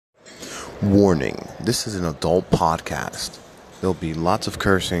Warning, this is an adult podcast. There'll be lots of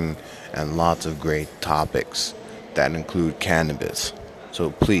cursing and lots of great topics that include cannabis. So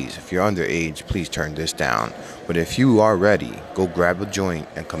please, if you're underage, please turn this down. But if you are ready, go grab a joint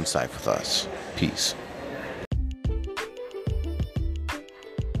and come side with us. Peace.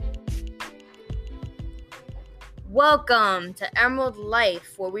 Welcome to Emerald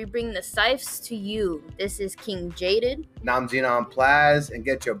Life, where we bring the sipes to you. This is King Jaded. Now I'm Xenon Plaz, and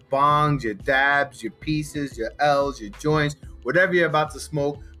get your bongs, your dabs, your pieces, your L's, your joints, whatever you're about to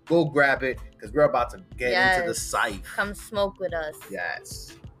smoke, go grab it, because we're about to get into the sipe. Come smoke with us.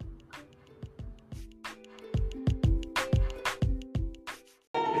 Yes.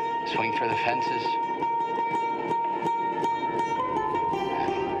 Swing for the fences.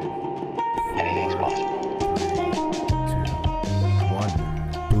 Anything's possible. 2,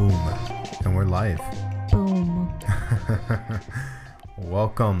 1, boom, and we're live. Boom.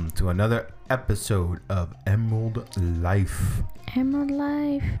 Welcome to another episode of Emerald Life. Emerald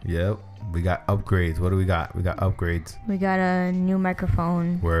Life. Yep, we got upgrades. What do we got? We got upgrades. We got a new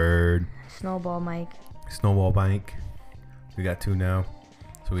microphone. Word. Snowball mic. Snowball mic. We got 2 now,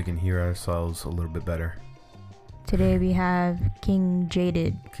 so we can hear ourselves a little bit better. Today we have King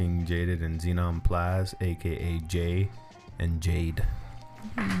Jaded. King Jaded and Xenon Plaz, aka Jay and Jade.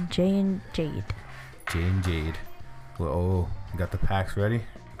 Jay and Jade. Jay and Jade. Well, you got the packs ready?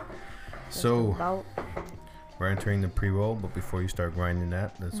 So, we're entering the pre-roll, but before you start grinding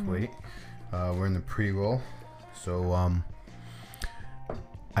that, let's wait. We're in the pre-roll. So,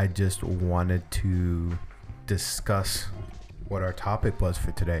 I just wanted to discuss what our topic was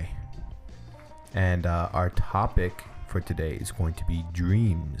for today. And our topic for today is going to be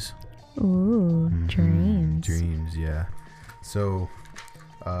dreams. Ooh, dreams. Dreams, yeah. So,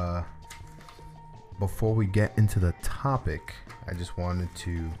 before we get into the topic, I just wanted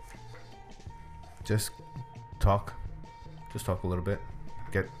to just talk a little bit.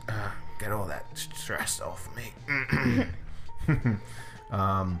 Get all that stress off me.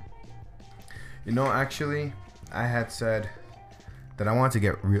 Actually, I had said that I wanted to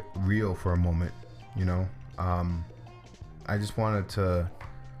get real for a moment. I just wanted to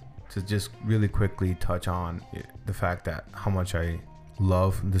just really quickly touch on the fact that how much I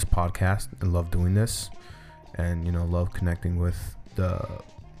love this podcast and love doing this, and love connecting with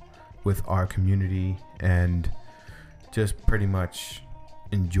our community, and just pretty much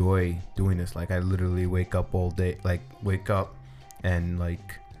enjoy doing this. Like, I literally wake up and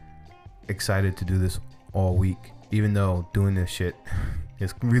excited to do this all week, even though doing this shit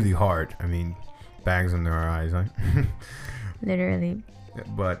is really hard. I mean, bags under our eyes, huh? Literally.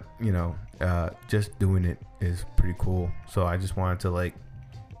 But just doing it is pretty cool. So I just wanted to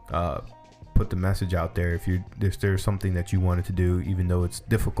put the message out there. If there's something that you wanted to do, even though it's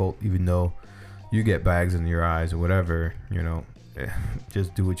difficult, even though you get bags in your eyes or whatever,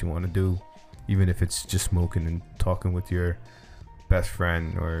 just do what you want to do, even if it's just smoking and talking with your best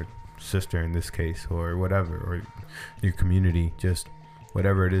friend or sister in this case, or whatever, or your community. Just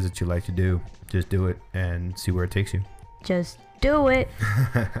whatever it is that you like to do, just do it and see where it takes you. Just do it.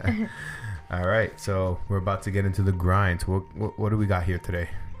 All right, so we're about to get into the grind. So what do we got here today?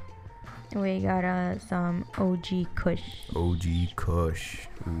 We got some OG Kush. OG Kush.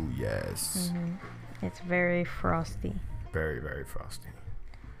 Ooh, yes. It's very frosty. Very, very frosty.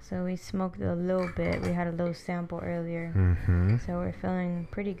 So we smoked a little bit. We had a little sample earlier. So we're feeling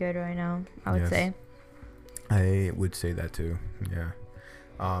pretty good right now, I would say. I would say that too. Yeah.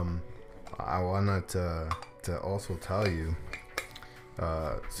 I wanted to also tell you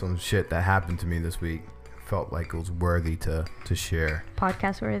some shit that happened to me this week. Felt like it was worthy to share.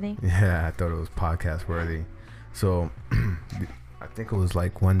 Podcast worthy? Yeah, I thought it was podcast worthy. So I think it was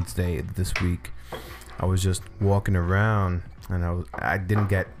like Wednesday this week. I was just walking around, and I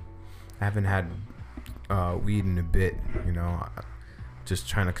haven't had weed in a bit, just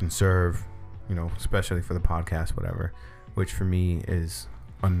trying to conserve, especially for the podcast, whatever, which for me is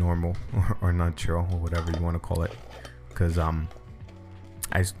unnormal or natural, or whatever you want to call it, because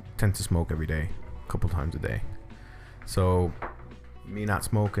I tend to smoke every day, a couple times a day. So me not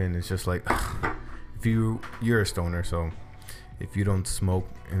smoking, it's just like, if you're a stoner, so if you don't smoke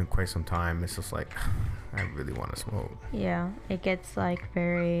in quite some time, it's just like, I really want to smoke. Yeah, it gets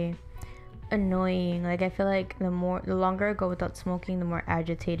very annoying. I feel like the longer I go without smoking, the more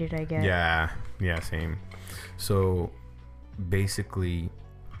agitated I get. Yeah, same. So basically,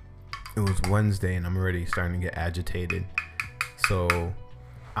 it was Wednesday and I'm already starting to get agitated. So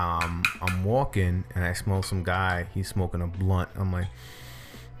I'm walking and I smell some guy, he's smoking a blunt. I'm like,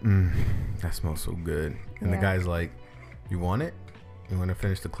 that smells so good. And the guy's like, you want it? you want to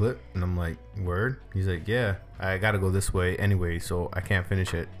finish the clip? And I'm like, word? He's like, yeah, I gotta go this way anyway, so I can't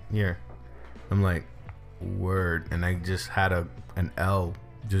finish it here. I'm like, word. And I just had an L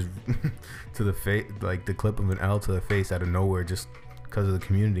just to the face, like the clip of an L to the face out of nowhere, just because of the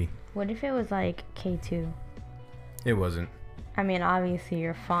community. What if it was like K2? It wasn't. I mean, obviously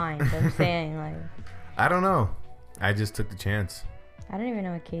you're fine, but I'm saying, like, I don't know. I just took the chance. I don't even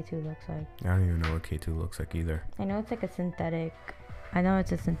know what K2 looks like. I don't even know what K2 looks like either. I know it's like a synthetic. I know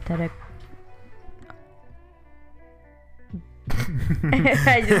it's a synthetic.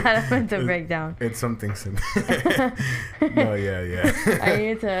 I just had a mental breakdown. It's something synthetic. No, yeah. I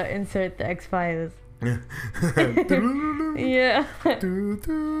need to insert the X-Files. Yeah.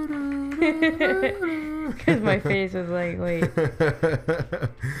 Because my face was like, wait.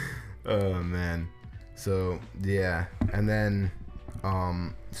 Oh, man. So, yeah. And then,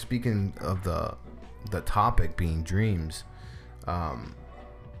 speaking of the topic being dreams,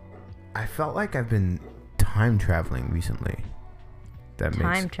 I felt like I've been time traveling recently.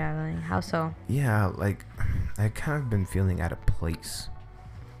 Time traveling? How so? Yeah, like I kind of been feeling out of place.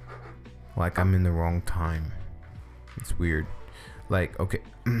 Like I'm in the wrong time. It's weird. Like, okay,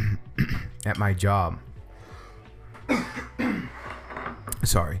 at my job.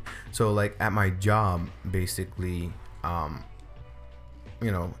 Sorry. So like at my job, basically,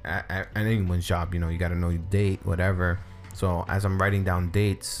 you know, at anyone's job, you know, you got to know your date, whatever. So as I'm writing down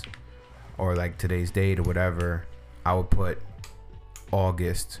dates or like today's date or whatever, I would put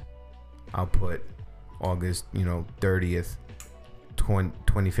August, you know, 30th,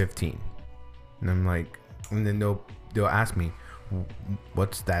 2015. And I'm like, and then they'll ask me,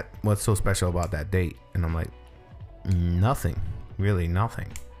 what's so special about that date? And I'm like, nothing, really nothing.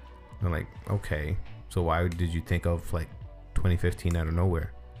 They're like, okay, so why did you think of like 2015 out of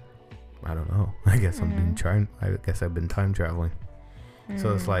nowhere? I don't know. I guess I've been time traveling.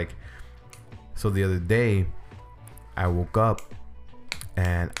 So it's like, so the other day I woke up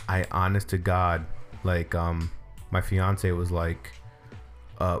and I, honest to God, like, my fiance was like,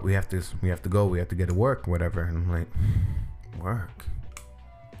 we have to go, we have to get to work, whatever. And I'm like, work?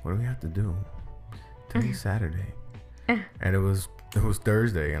 What do we have to do? Today's Saturday. And it was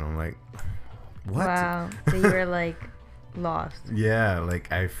Thursday, and I'm like, what? Wow. So you were like lost. Yeah,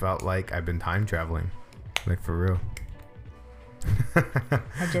 like I felt like I've been time traveling, like for real.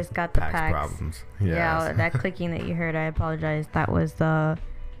 I just got the PAX problems. Yeah, that clicking that you heard, I apologize. That was the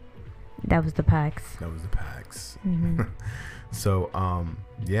PAX. That was the PAX. Mm-hmm. So,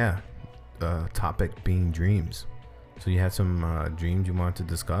 yeah, topic being dreams. So you had some dreams you wanted to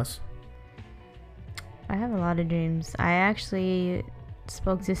discuss? I have a lot of dreams. I actually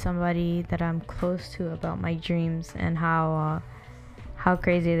spoke to somebody that I'm close to about my dreams and how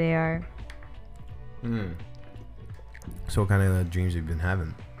crazy they are. So what kind of dreams have you been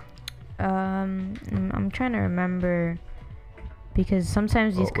having? I'm trying to remember, because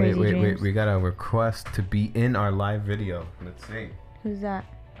sometimes these crazy dreams. Wait, we got a request to be in our live video. Let's see. Who's that?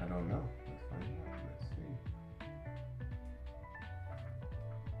 I don't know.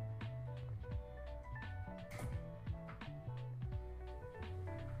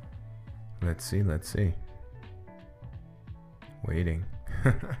 Let's find out. Let's see. Waiting.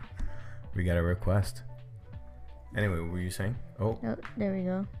 We got a request. Anyway, what were you saying? Oh, there we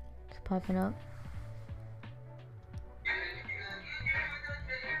go. It's popping up.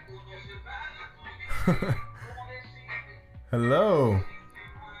 Hello.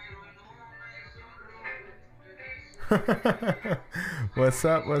 What's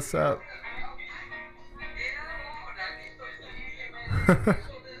up?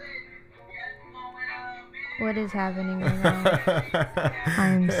 What is happening right now?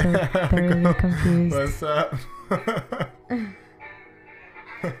 I'm so thoroughly confused. What's up?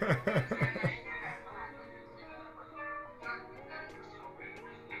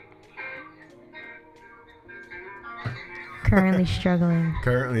 Currently struggling. Go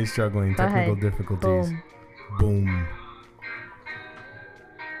technical ahead. Difficulties. Boom.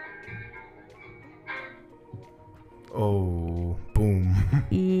 Oh, boom.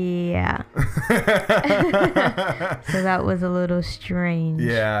 Yeah. So that was a little strange.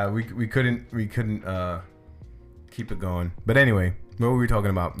 Yeah, we couldn't keep it going. But anyway, what were we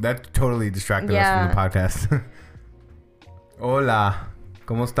talking about? That totally distracted us from the podcast. Hola,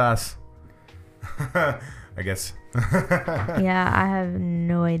 ¿cómo estás? I guess. Yeah, I have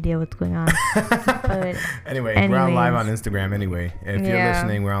no idea what's going on. But anyway, we're on live on Instagram anyway. If you're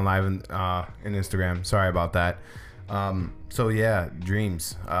listening, we're on live in Instagram. Sorry about that. So yeah,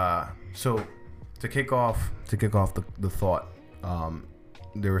 dreams. So to kick off the thought,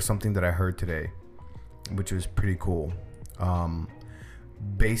 there was something that I heard today, which was pretty cool.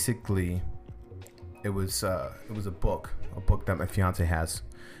 basically, it was a book that my fiance has,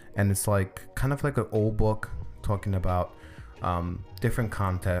 and it's like kind of like an old book talking about different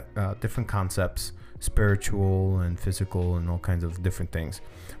concepts, spiritual and physical, and all kinds of different things.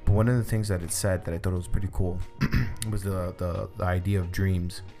 But one of the things that it said that I thought was pretty cool was the idea of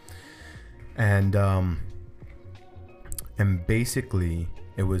dreams, and basically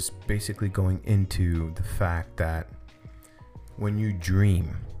it was basically going into the fact that when you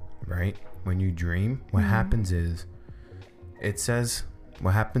dream, right? When you dream, what happens is, it says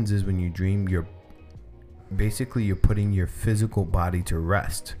what happens is when you dream, you're putting your physical body to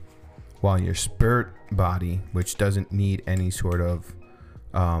rest, while your spirit body, which doesn't need any sort of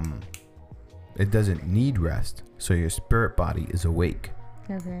it doesn't need rest, so your spirit body is awake.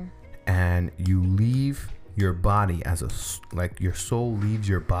 Okay. And you leave your body like your soul leaves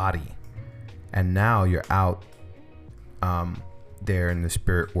your body, and now you're out there in the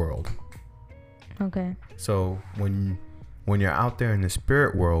spirit world. Okay. So when you're out there in the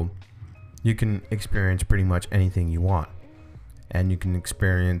spirit world, you can experience pretty much anything you want, and you can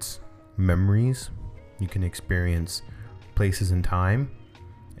experience memories, you can experience places in time,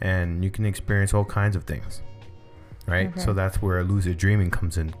 and you can experience all kinds of things, right? Okay. So that's where lucid dreaming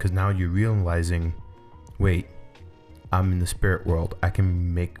comes in, because now you're realizing, wait, I'm in the spirit world, I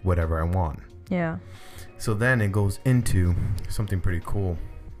can make whatever I want. Yeah. So then it goes into something pretty cool.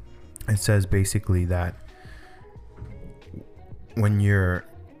 It says basically that when you're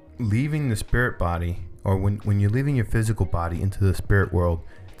leaving the spirit body, or when you're leaving your physical body into the spirit world,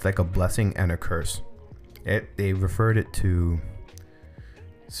 it's like a blessing and a curse. They referred it to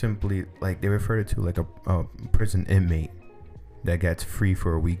simply like a prison inmate that gets free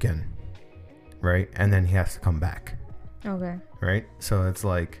for a weekend, right? And then he has to come back. Okay. Right? So it's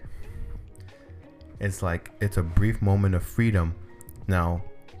a brief moment of freedom. Now,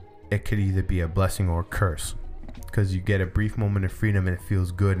 it could either be a blessing or a curse, because you get a brief moment of freedom and it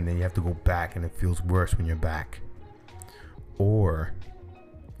feels good, and then you have to go back and it feels worse when you're back. Or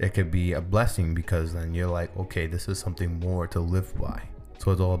it could be a blessing, because then you're like, okay, this is something more to live by.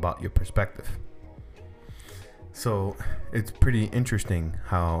 So it's all about your perspective. So it's pretty interesting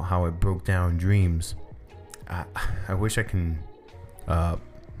how it broke down dreams. I wish I can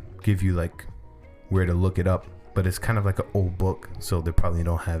give you like where to look it up, but it's kind of like an old book, so they probably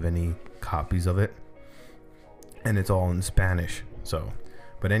don't have any copies of it, and it's all in Spanish. So,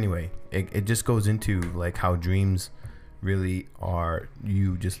 but anyway, it just goes into like how dreams really are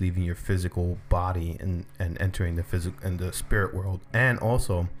you just leaving your physical body and entering the physical and the spirit world. And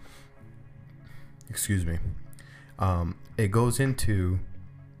also, excuse me, it goes into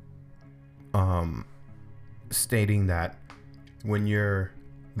stating that when you're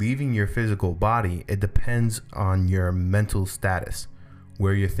leaving your physical body, it depends on your mental status,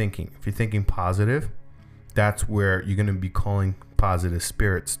 where you're thinking. If you're thinking positive, that's where you're going to be calling positive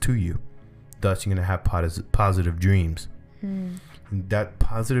spirits to you. Thus, you're going to have positive dreams. That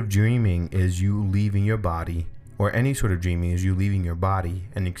positive dreaming is you leaving your body, or any sort of dreaming is you leaving your body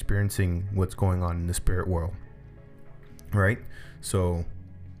and experiencing what's going on in the spirit world, right? So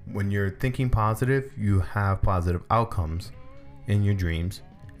when you're thinking positive, you have positive outcomes in your dreams,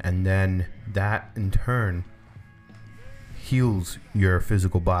 and then that in turn heals your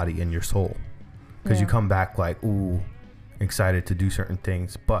physical body and your soul, because you come back like, ooh, excited to do certain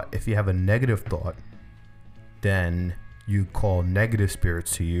things. But if you have a negative thought, then you call negative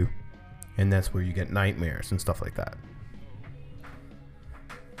spirits to you, and that's where you get nightmares and stuff like that.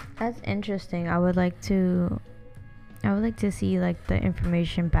 That's interesting. I would like to see like the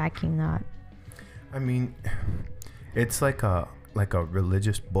information backing that. I mean, it's like a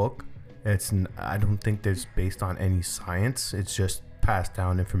religious book. I don't think there's based on any science. It's just passed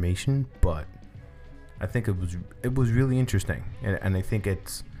down information, but I think it was really interesting, and I think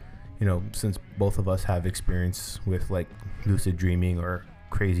it's, you know, since both of us have experience with like lucid dreaming or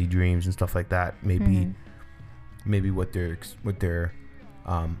crazy dreams and stuff like that, maybe what they're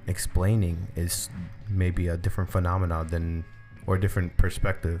explaining is maybe a different phenomena or a different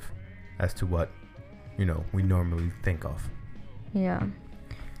perspective as to what, you know, we normally think of. Yeah.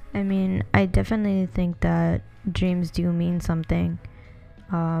 I mean, I definitely think that dreams do mean something.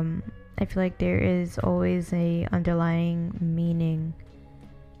 I feel like there is always a underlying meaning.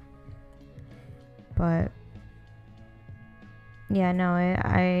 But yeah, no,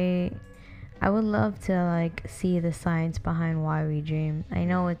 I would love to like see the science behind why we dream. I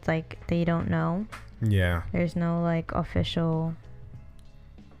know it's like they don't know. Yeah. There's no like official,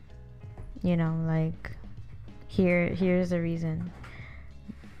 you know, like here's the reason.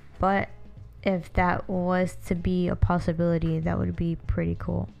 But if that was to be a possibility, that would be pretty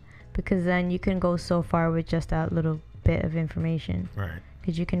cool, because then you can go so far with just that little bit of information. Right.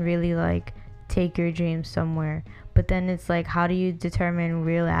 Because you can really like take your dreams somewhere, but then it's like, how do you determine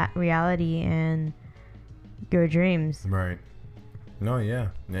reality and your dreams? Right. No, yeah.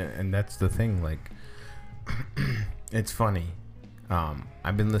 And that's the thing, like it's funny.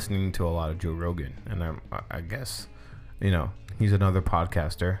 I've been listening to a lot of Joe Rogan, and I guess, you know, he's another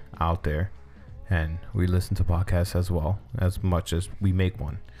podcaster out there, and we listen to podcasts as well, as much as we make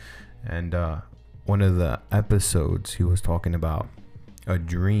one. And one of the episodes, he was talking about a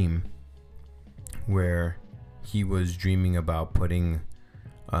dream where he was dreaming about putting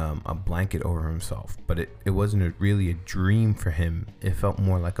a blanket over himself, but it wasn't really a dream for him. It felt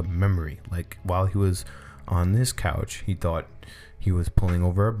more like a memory. Like while he was on this couch, he thought he was pulling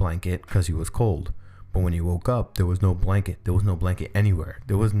over a blanket because he was cold, but when he woke up, there was no blanket. There was no blanket anywhere.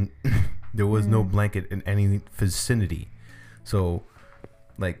 There was no blanket in any vicinity. So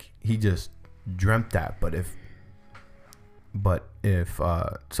like he just dreamt that. But if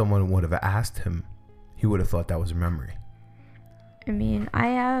someone would have asked him, he would have thought that was a memory. I mean, I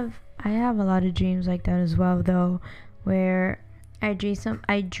have a lot of dreams like that as well, though, where I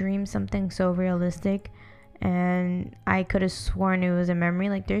dream something so realistic, and I could have sworn it was a memory.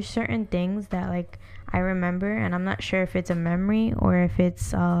 Like there's certain things that like I remember, and I'm not sure if it's a memory or if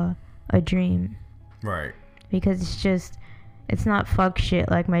it's a dream. Right. Because it's not fuck shit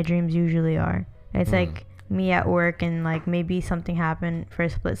like my dreams usually are. It's like me at work, and like maybe something happened for a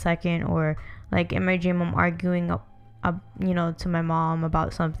split second, or like in my dream I'm arguing to my mom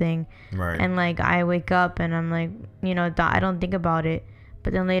about something. Right. And like I wake up and I'm like, I don't think about it,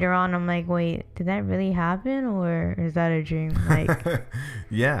 but then later on I'm like, wait, did that really happen, or is that a dream? Like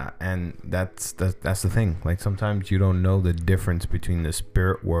yeah, and that's the thing. Like sometimes you don't know the difference between the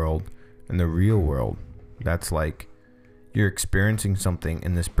spirit world and the real world. That's like you're experiencing something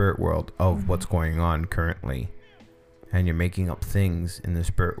in the spirit world of what's going on currently, and you're making up things in the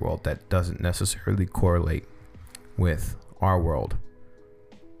spirit world that doesn't necessarily correlate with our world.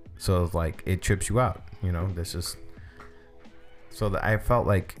 So like it trips you out, this is so that I felt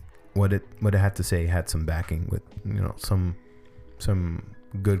like what it had to say had some backing with some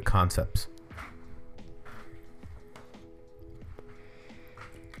good concepts.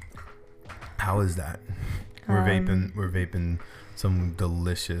 How is that? We're vaping some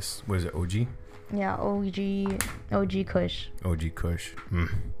delicious, what is it, OG? Yeah, OG Kush. OG Kush.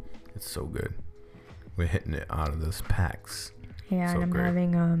 It's so good. We're hitting it out of those packs. Yeah, so and I'm great.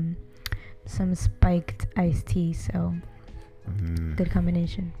 having some spiked iced tea, so good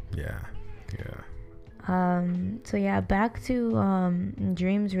combination. Yeah. So yeah, back to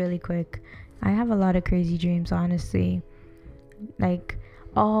dreams really quick. I have a lot of crazy dreams, honestly. Like,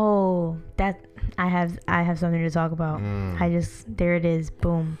 that I have something to talk about. There it is,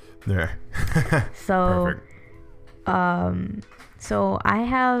 boom. There. So perfect. So I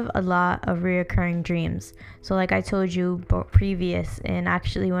have a lot of reoccurring dreams. So like I told you previous, in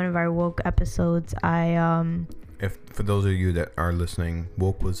actually one of our Woke episodes, If for those of you that are listening,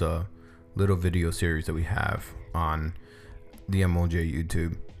 Woke was a little video series that we have on the MLJ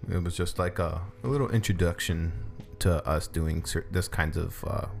YouTube. It was just like a little introduction to us doing this kinds of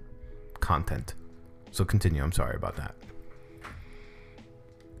content. So continue. I'm sorry about that.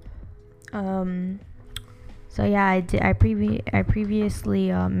 So yeah, I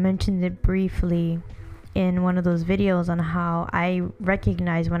previously mentioned it briefly in one of those videos on how I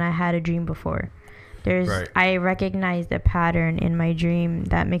recognize when I had a dream before. I recognize the pattern in my dream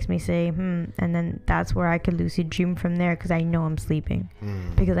that makes me say, and then that's where I could lucid dream from there, because I know I'm sleeping.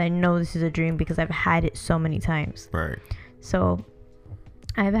 Because I know this is a dream, because I've had it so many times. Right. So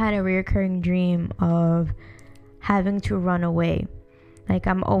I've had a recurring dream of having to run away. Like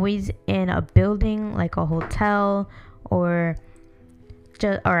I'm always in a building, like a hotel or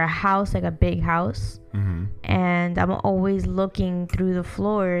a house, like a big house. And I'm always looking through the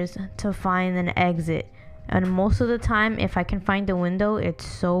floors to find an exit. And most of the time, if I can find the window, it's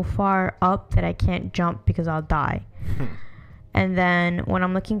so far up that I can't jump because I'll die. And then when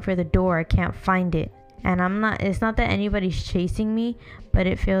I'm looking for the door, I can't find it. And it's not that anybody's chasing me, but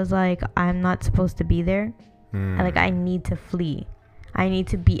it feels like I'm not supposed to be there. Like I need to flee. I need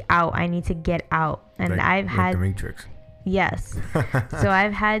to be out. I need to get out. And I've had the Matrix. Yes. So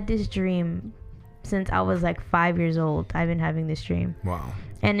I've had this dream since I was like 5 years old. I've been having this dream. Wow.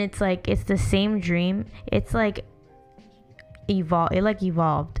 And it's the same dream. It's like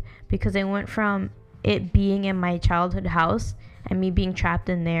evolved because it went from it being in my childhood house and me being trapped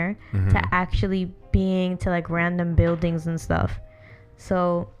in there to actually being to like random buildings and stuff.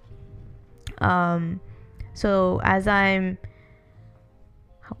 So So as I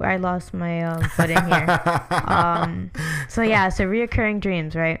lost my footing here. So reoccurring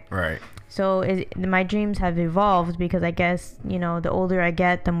dreams, right? Right. So my dreams have evolved because I guess, the older I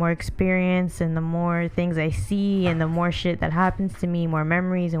get, the more experience and the more things I see and the more shit that happens to me, more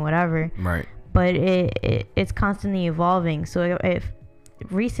memories and whatever. Right. But it's constantly evolving. So if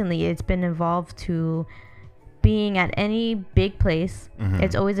recently it's been evolved to being at any big place.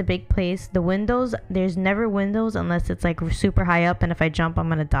 It's always a big place. The windows, there's never windows unless it's like super high up, and if I jump, I'm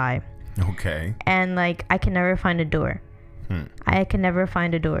gonna die. Okay. And like I can never find a door. I can never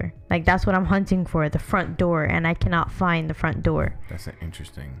find a door. Like that's what I'm hunting for, the front door, and I cannot find the front door. That's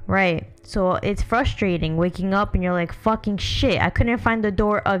interesting. Right. So it's frustrating waking up and you're like, fucking shit, I couldn't find the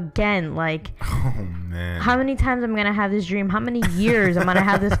door again. Like, oh man, how many times I'm gonna have this dream? How many years I'm gonna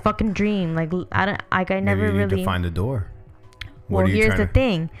have this fucking dream? Like I never Maybe you really need to find a door. Well, here's the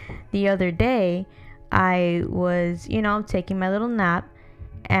thing. The other day, I was, taking my little nap,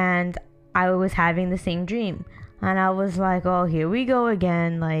 and I was having the same dream. And I was like, oh, here we go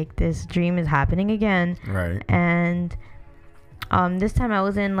again. Like, this dream is happening again. Right. And this time I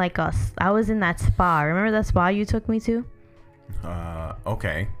was in that spa. Remember that spa you took me to?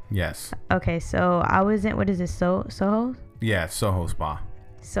 Okay. Yes. Okay, so I was in, what is this, Soho? Yeah, Soho Spa.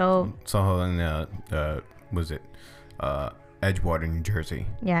 So Soho in was it Edgewater, New Jersey?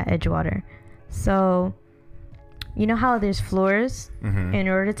 Yeah, Edgewater. So you know how there's floors? In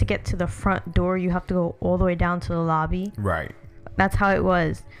order to get to the front door, you have to go all the way down to the lobby. Right. That's how it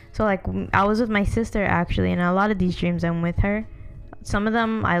was. So like I was with my sister actually, and a lot of these dreams I'm with her. Some of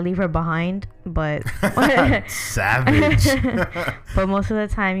them I leave her behind, but savage. But most of the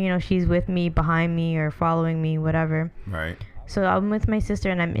time, she's with me, behind me, or following me, whatever. Right. So I'm with my sister,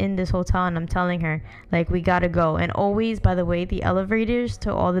 and I'm in this hotel, and I'm telling her, like, we gotta go. And always, by the way, the elevators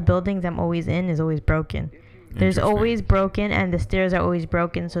to all the buildings I'm always in is always broken. There's always broken, and the stairs are always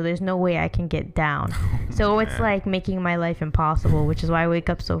broken, so there's no way I can get down. So it's like making my life impossible, which is why I wake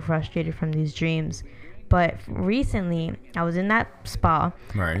up so frustrated from these dreams. But recently, I was in that spa,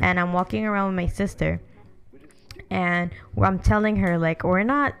 and I'm walking around with my sister, and I'm telling her, like, we're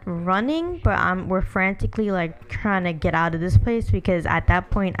not running, but we're frantically, like, trying to get out of this place, because at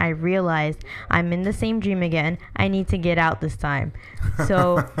that point I realized I'm in the same dream again. I need to get out this time.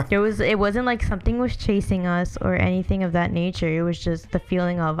 So it wasn't like something was chasing us or anything of that nature. It was just the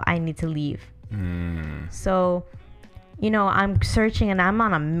feeling of I need to leave. So, I'm searching, and I'm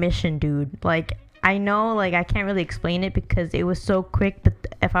on a mission, dude. Like, I know, like, I can't really explain it because it was so quick, but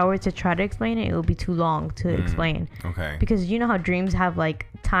if I were to try to explain it, it would be too long to explain. Okay. Because you know how dreams have, like,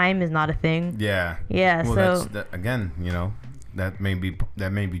 time is not a thing. Yeah. Yeah, well, so... again, that may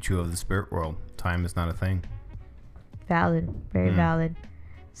be true of the spirit world. Time is not a thing. Valid. Very valid.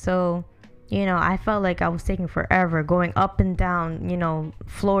 So, I felt like I was taking forever, going up and down,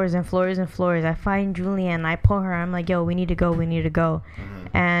 floors and floors and floors. I find Julianne, I pull her, I'm like, yo, we need to go.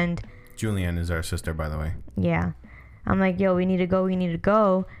 And... Julianne is our sister, by the way. Yeah. I'm like, yo, we need to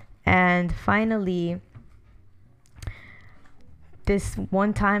go. And finally, this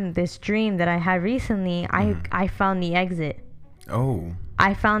one time, this dream that I had recently, I found the exit. Oh.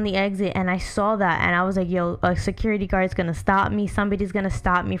 I found the exit, and I saw that, and I was like, yo, a security guard's gonna stop me. Somebody's gonna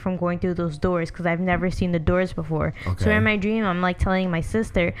stop me from going through those doors, because I've never seen the doors before. Okay. So in my dream, I'm like telling my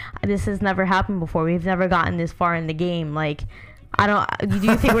sister, this has never happened before. We've never gotten this far in the game. Like, do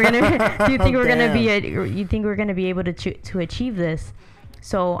you think we're gonna you think we're gonna be able to achieve this?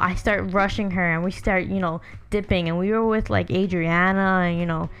 So I start rushing her, and we start dipping, and we were with like Adriana,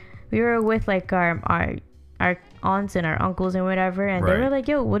 and we were with like our aunts and our uncles and whatever, and they were like,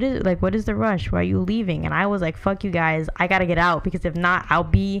 yo, what is the rush? Why are you leaving? And I was like, fuck you guys, I gotta get out, because if not, I'll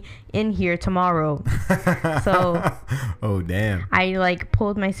be in here tomorrow. So oh damn, I like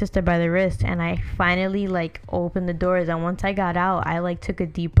pulled my sister by the wrist, and I finally like opened the doors, and once I got out, I like took a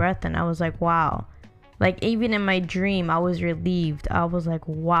deep breath, and I was like, wow. Like, even in my dream, I was relieved. I was like,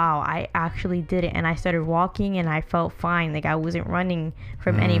 wow, I actually did it. And I started walking, and I felt fine. Like, I wasn't running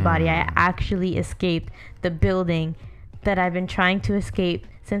from anybody. I actually escaped the building that I've been trying to escape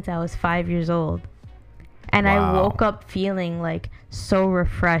since I was 5 years old. And I woke up feeling, like, so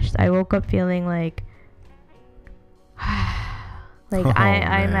refreshed. I woke up feeling like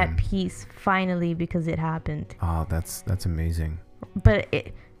I'm at peace finally, because it happened. Oh, that's amazing. But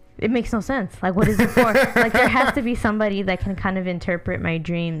it makes no sense. Like, what is it for? Like, there has to be somebody that can kind of interpret my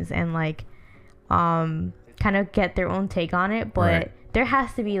dreams and like kind of get their own take on it, but there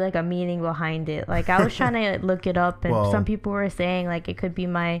has to be like a meaning behind it. Like, I was trying to look it up, and some people were saying like it could be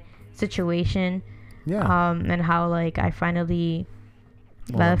my situation, and how like I finally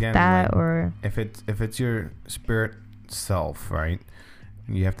left again, that, like, or if it's your spirit self, right?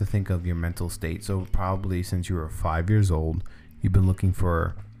 You have to think of your mental state. So probably since you were 5 years old, you've been looking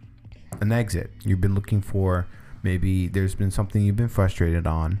for an exit. You've been looking for, maybe there's been something you've been frustrated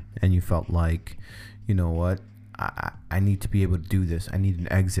on, and you felt like, you know what, I need to be able to do this. I need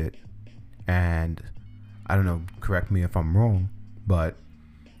an exit. And I don't know, correct me if I'm wrong, but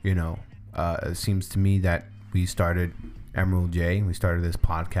you know, it seems to me that we started Emerald J. We started this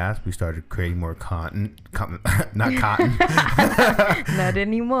podcast. We started creating more content. Not cotton. not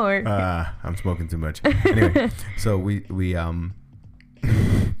anymore. I'm smoking too much. Anyway, so we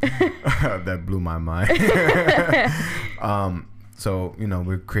that blew my mind. So you know,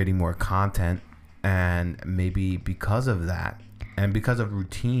 we're creating more content, and maybe because of that, and because of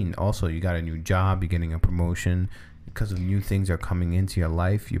routine, also you got a new job, you're getting a promotion, because of new things are coming into your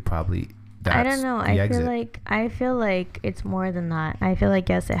life, you probably. I don't know. I feel like it's more than that. I feel like,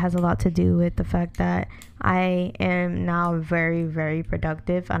 yes, it has a lot to do with the fact that I am now very, very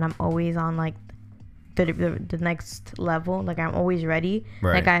productive, and I'm always on like the next level. Like I'm always ready.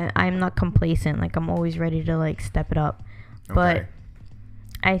 Right. Like I'm not complacent. Like I'm always ready to like step it up. Okay. But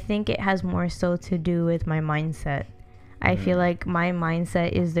I think it has more so to do with my mindset. I feel like my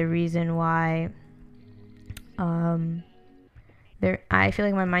mindset is the reason why I feel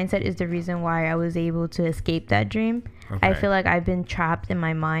like my mindset is the reason why I was able to escape that dream. Okay. I feel like I've been trapped in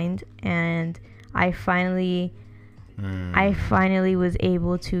my mind, and I finally was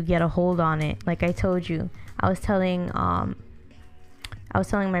able to get a hold on it. Like I told you, I was telling my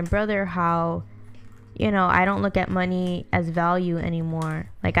brother how, you know, I don't look at money as value anymore.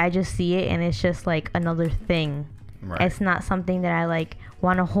 Like I just see it, and it's just like another thing. Right. It's not something that I like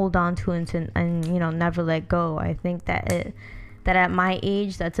want to hold on to and you know, never let go. I think that at my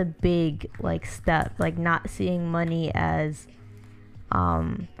age, that's a big like step, like not seeing money as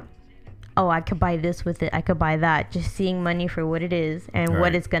oh, I could buy this with it, I could buy that. Just seeing money for what it is and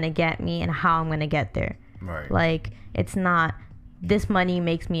what it's gonna get me and how I'm gonna get there. Right. Like it's not, this money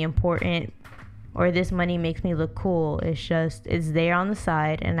makes me important or this money makes me look cool. It's just, it's there on the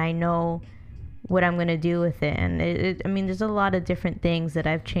side, and I know what I'm gonna do with it. And I mean, there's a lot of different things that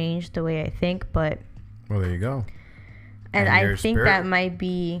I've changed the way I think, but Well, there you go. and I think that might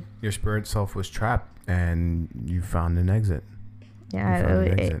be, your spirit self was trapped, and you found an exit.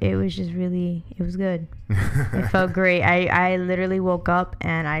 yeah, it was just really, it was good. It felt great. I literally woke up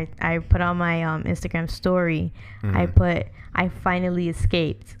and I put on my Instagram story. Mm-hmm. I finally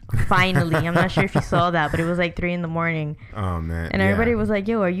escaped. Finally. I'm not sure if you saw that, but it was like 3 a.m. Oh man. And everybody was like,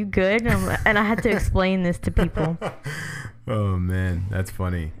 yo, are you good? And I had to explain this to people. Oh man, that's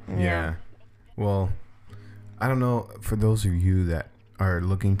funny. Yeah. Yeah. Well, I don't know, for those of you that are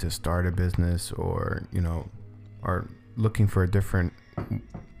looking to start a business, or you know, are looking for a different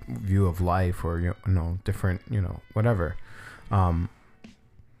view of life, or you know, different, you know, whatever.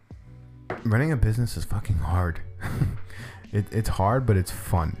 Running a business is fucking hard. It's hard, but it's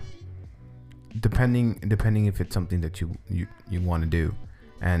fun. Depending if it's something that you want to do.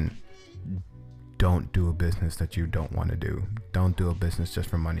 And don't do a business that you don't want to do. Don't do a business just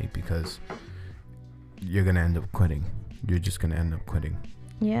for money, because you're gonna end up quitting. You're just gonna end up quitting.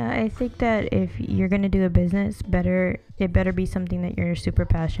 Yeah, I think that if you're gonna do a business, it better be something that you're super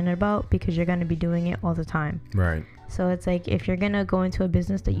passionate about, because you're gonna be doing it all the time. Right. So it's like, if you're gonna go into a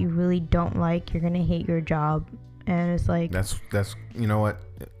business that you really don't like, you're gonna hate your job. And it's like, That's you know what,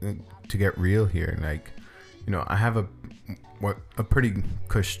 to get real here, like, you know, I have a pretty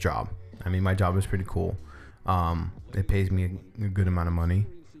cush job. I mean, my job is pretty cool. It pays me a good amount of money,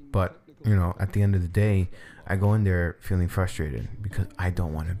 but you know, at the end of the day, I go in there feeling frustrated because I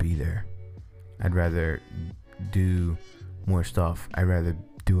don't want to be there. I'd rather do more stuff. I'd rather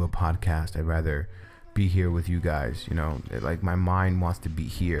do a podcast. I'd rather be here with you guys. You know, like my mind wants to be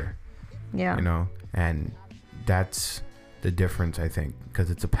here. yeah. You know, and that's the difference, I think,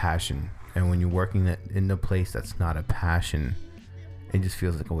 because it's a passion. And when you're working in a place that's not a passion, it just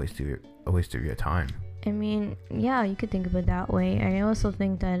feels like a waste of your time. I mean, yeah, you could think of it that way. I also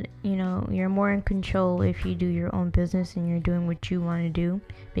think that, you know, you're more in control if you do your own business and you're doing what you want to do,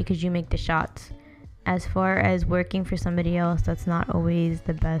 because you make the shots. As far as working for somebody else, that's not always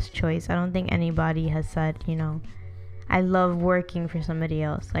the best choice. I don't think anybody has said, you know, I love working for somebody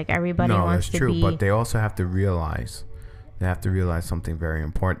else. Like everybody wants to be. No, that's true, but they also have to realize something very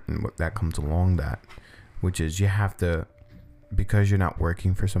important that comes along that, which is you have to, because you're not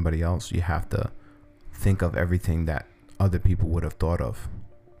working for somebody else, you have to think of everything that other people would have thought of.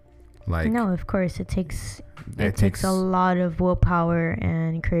 Like, no, of course it takes a lot of willpower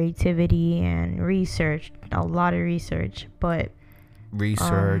and creativity and research, a lot of research. But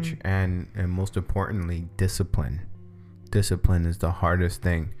research, and most importantly, discipline. Discipline is the hardest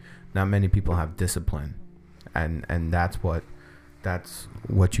thing. Not many people have discipline, and that's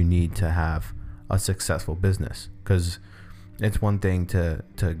what you need to have a successful business. Because it's one thing to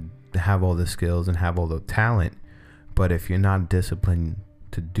have all the skills and have all the talent, but if you're not disciplined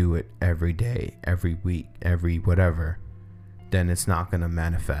to do it every day, every week, every whatever, then it's not going to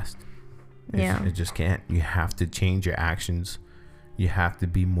manifest. It just can't. You have to change your actions. You have to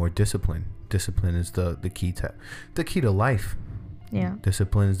be more disciplined. Discipline is the key to life. Yeah.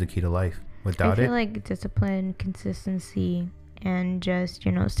 Discipline is the key to life. Without I feel like discipline, consistency, and just,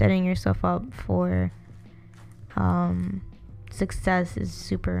 setting yourself up for success is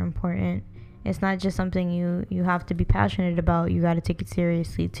super important. It's not just something you have to be passionate about. You got to take it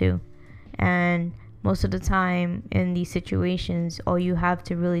seriously too. And most of the time in these situations, all you have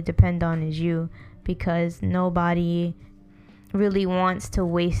to really depend on is you, because nobody really wants to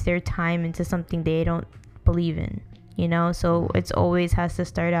waste their time into something they don't believe in, so it's always has to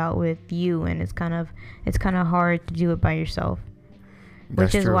start out with you, and it's kind of hard to do it by yourself.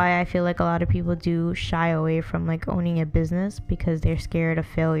 Which is why I feel like a lot of people do shy away from like owning a business, because they're scared of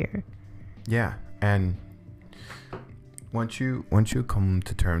failure. Yeah, and once you come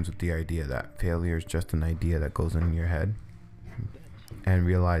to terms with the idea that failure is just an idea that goes in your head, and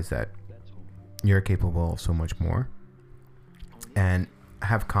realize that you're capable of so much more, and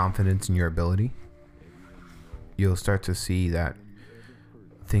have confidence in your ability, you'll start to see that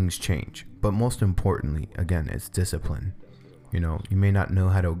things change. But most importantly, again, it's discipline. You may not know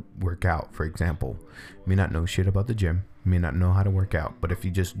how to work out, for example. You may not know shit about the gym. You may not know how to work out. But if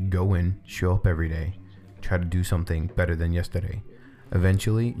you just go in, show up every day, try to do something better than yesterday,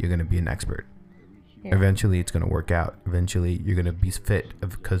 eventually you're going to be an expert. Yeah. Eventually it's going to work out. Eventually you're going to be fit.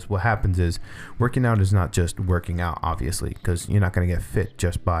 Because what happens is, working out is not just working out, obviously, because you're not going to get fit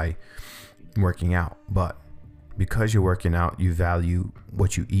just by working out. But because you're working out, you value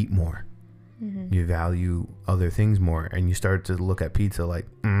what you eat more. Mm-hmm. You value other things more, and you start to look at pizza like,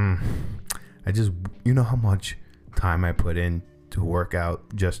 I just, how much time I put in to work out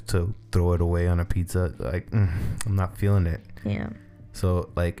just to throw it away on a pizza. Like, I'm not feeling it. Yeah. So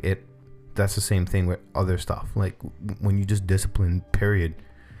like that's the same thing with other stuff. Like when you just discipline, period,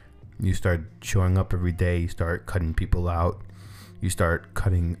 you start showing up every day, you start cutting people out, you start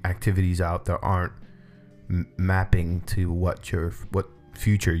cutting activities out that aren't mapping to what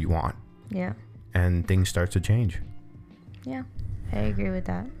future you want. Yeah. And things start to change. Yeah, I agree with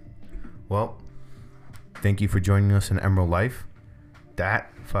that. Well, thank you for joining us in Emerald Life.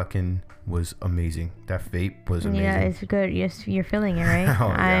 That fucking was amazing. That vape was amazing. Yeah, it's good. Yes, you're feeling it, right? Oh,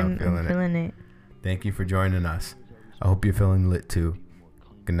 yeah, I'm feeling it. Thank you for joining us. I hope you're feeling lit too.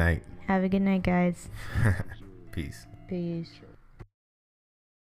 Good night. Have a good night, guys. Peace. Peace.